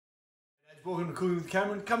Welcome to Cooking with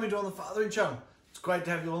Cameron, coming to on the Fathering Channel. It's great to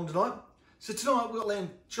have you along tonight. So tonight we've got lamb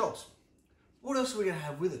chops. What else are we going to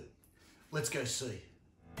have with it? Let's go see.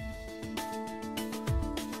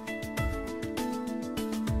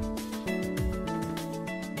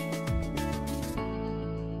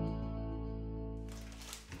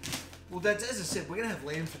 Well, Dads, as I said, we're going to have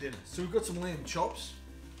lamb for dinner. So we've got some lamb chops.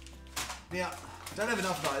 Now, don't have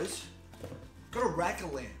enough of those. Got a rack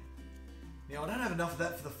of lamb. Now, I don't have enough of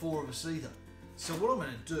that for the four of us either. So what I'm going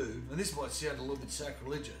to do, and this might sound a little bit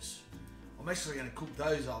sacrilegious, I'm actually going to cook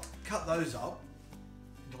those up, cut those up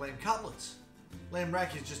into lamb cutlets. Lamb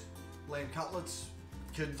rack is just lamb cutlets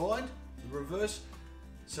combined, the reverse.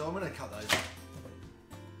 So I'm going to cut those up.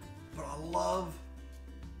 But I love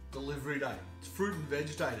delivery day. It's fruit and veg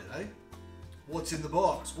day today. What's in the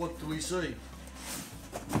box? What do we see?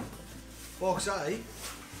 Box A.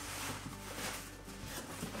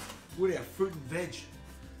 With our fruit and veg.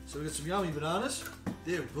 So we've got some yummy bananas.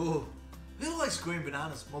 There, oh, who likes green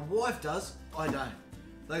bananas? My wife does, I don't.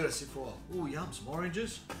 They gotta sit for a while. Oh, yum, some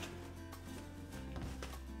oranges.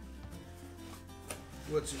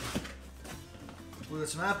 We've got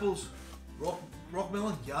some apples. Rock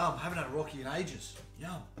melon, yum. Haven't had a rocky in ages.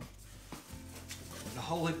 Yum. And a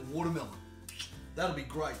whole heap of watermelon. That'll be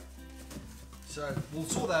great. So we'll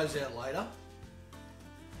sort those out later.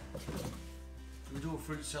 We do a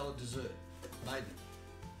fruit salad dessert, maybe.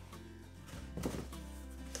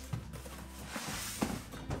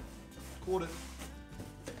 Caught it.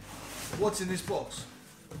 What's in this box?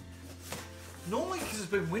 Normally, because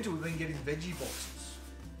it's been winter, we've been getting veggie boxes.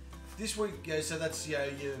 This week, so that's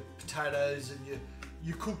your potatoes and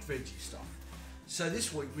your cooked veggie stuff. So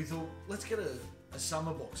this week we thought, let's get a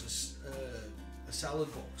summer box, a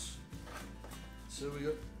salad box. So we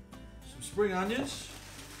got some spring onions.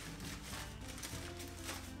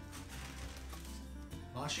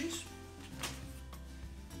 Mushies,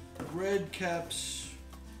 red caps,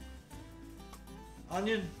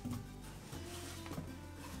 onion.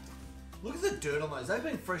 Look at the dirt on those. They've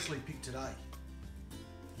been freshly picked today.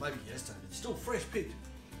 Maybe yesterday, but still fresh picked.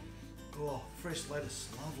 Oh, fresh lettuce,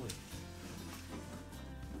 lovely.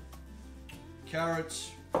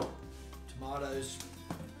 Carrots, tomatoes,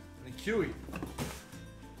 and a kiwi.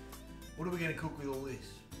 What are we going to cook with all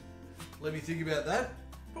this? Let me think about that.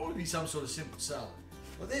 Probably be some sort of simple salad.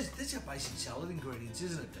 Well, there's our basic salad ingredients,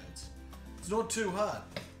 isn't it, Dads? It's not too hard.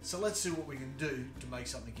 So let's see what we can do to make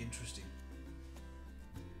something interesting.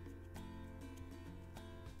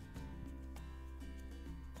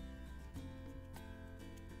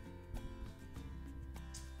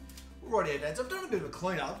 Alrighty, Dads, I've done a bit of a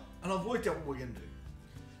clean up and I've worked out what we're going to do.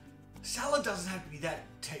 Salad doesn't have to be that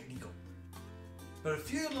technical, but a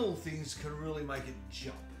few little things can really make it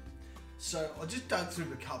jump. So I just dug through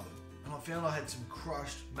the cupboard and I found I had some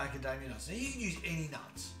crushed macadamia nuts. Now you can use any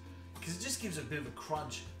nuts because it just gives a bit of a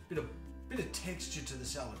crunch, bit of texture to the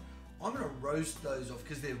salad. I'm going to roast those off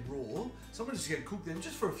because they're raw. So I'm just going to cook them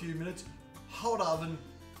just for a few minutes. Hot oven,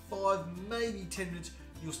 5, maybe 10 minutes.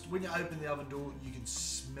 When you open the oven door, you can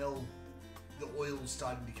smell the oil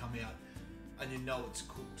starting to come out and you know it's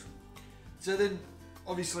cooked. So then,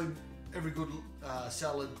 obviously, every good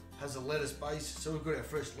salad has a lettuce base. So we've got our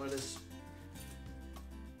fresh lettuce.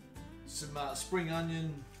 Some spring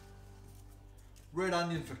onion, red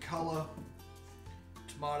onion for colour,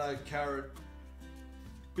 tomato, carrot,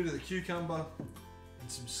 bit of the cucumber,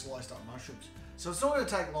 and some sliced up mushrooms. So it's not going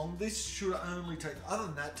to take long. This should only take, other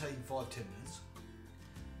than that taking 5-10 minutes,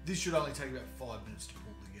 this should only take about 5 minutes to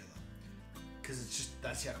pull together. Because it's just,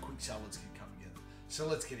 that's how quick salads can come together. So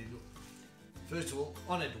let's get into it. First of all,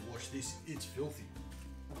 I need to wash this, it's filthy.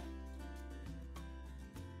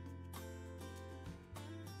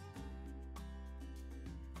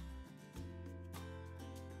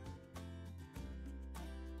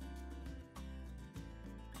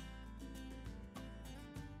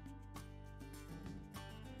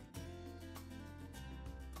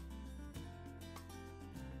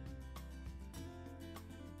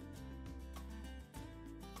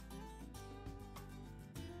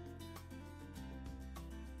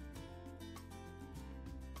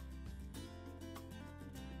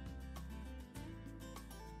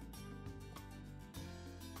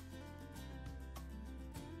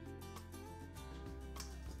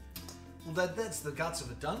 Well, that's the guts of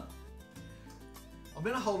it done. I'm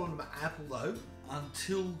going to hold on to my apple though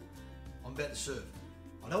until I'm about to serve.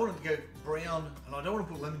 I don't want it to go brown and I don't want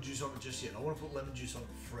to put lemon juice on it just yet. I want to put lemon juice on it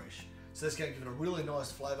fresh. So that's going to give it a really nice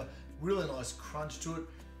flavour, really nice crunch to it.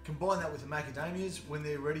 Combine that with the macadamias when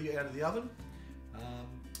they're ready out of the oven.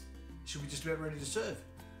 Should be just about ready to serve.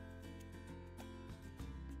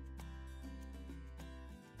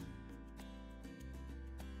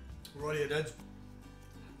 Right here, Dads.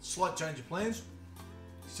 Slight change of plans.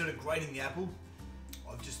 Instead of grating the apple,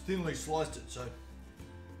 I've just thinly sliced it. So,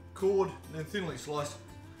 cored and then thinly sliced.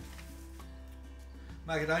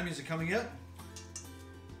 Macadamias are coming out.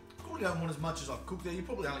 Probably don't want as much as I've cooked there. You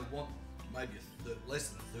probably only want maybe less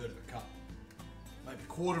than a third of a cup. Maybe a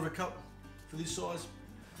quarter of a cup for this size.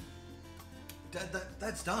 Dad,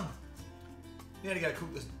 that's done. Now to go cook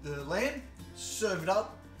the lamb, serve it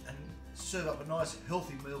up, and serve up a nice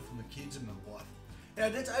healthy meal for my kids and my wife. Now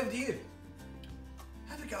Dad's over to you.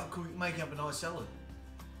 Have a go at making up a nice salad.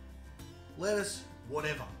 Lettuce,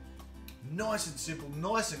 whatever. Nice and simple,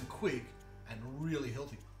 nice and quick, and really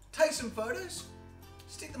healthy. Take some photos,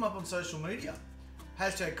 stick them up on social media.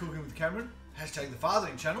 Hashtag Cooking with Cameron, hashtag the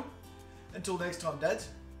Fathering Channel. Until next time, Dads,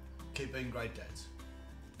 keep being great dads.